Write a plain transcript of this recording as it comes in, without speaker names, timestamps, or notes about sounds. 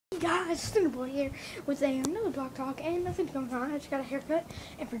guys, slenderboy here with another blog talk, and nothing's going on. I just got a haircut,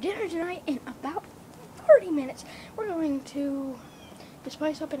 and for dinner tonight, in about 30 minutes, we're going to this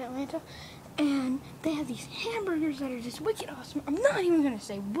place up in Atlanta, and they have these hamburgers that are just wicked awesome. I'm not even going to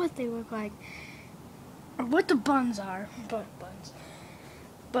say what they look like, or what the buns are, but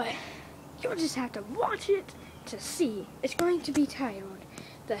you'll just have to watch it to see. It's going to be titled,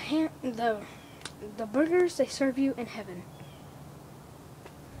 the burgers they serve you in heaven.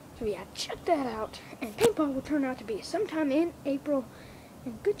 So yeah, check that out. And paintball will turn out to be sometime in April,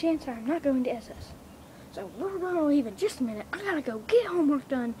 and good chance I'm not going to SS. So we're gonna leave in just a minute. I gotta go get homework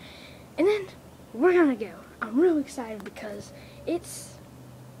done, and then we're gonna go. I'm real excited because it's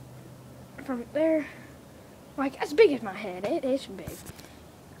from there, like as big as my head. It's big.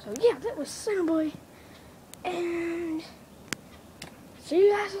 So yeah, that was slenderboy, and see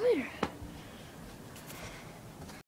you guys later.